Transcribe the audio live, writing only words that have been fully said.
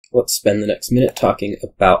let's spend the next minute talking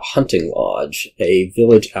about Hunting Lodge, a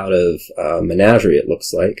village out of Menagerie, it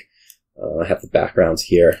looks like. I have the backgrounds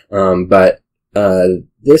here. But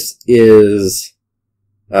this is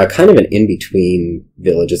kind of an in-between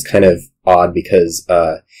village. It's kind of odd because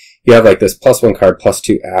you have like this +1 card,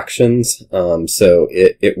 +2 actions. So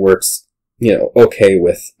it works, okay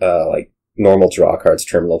with like normal draw cards,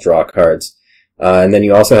 terminal draw cards. And then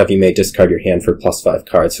you also have, you may discard your hand for +5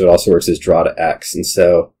 cards, so it also works as draw to X. And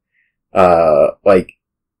so, like,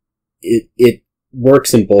 it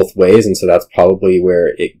works in both ways, and so that's probably where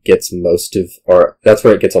it gets most of, or that's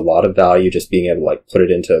where it gets a lot of value, just being able to, like, put it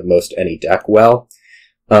into most any deck well.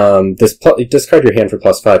 Discard your hand for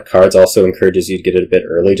 +5 cards also encourages you to get it a bit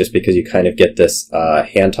early, just because you kind of get this,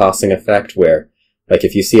 hand-tossing effect where, like,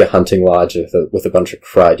 if you see a Hunting Lodge with a bunch of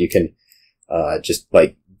crud, you can, just,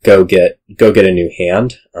 like, go get a new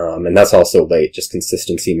hand, and that's also late, just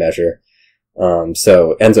consistency measure.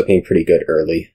 So ends up being pretty good early.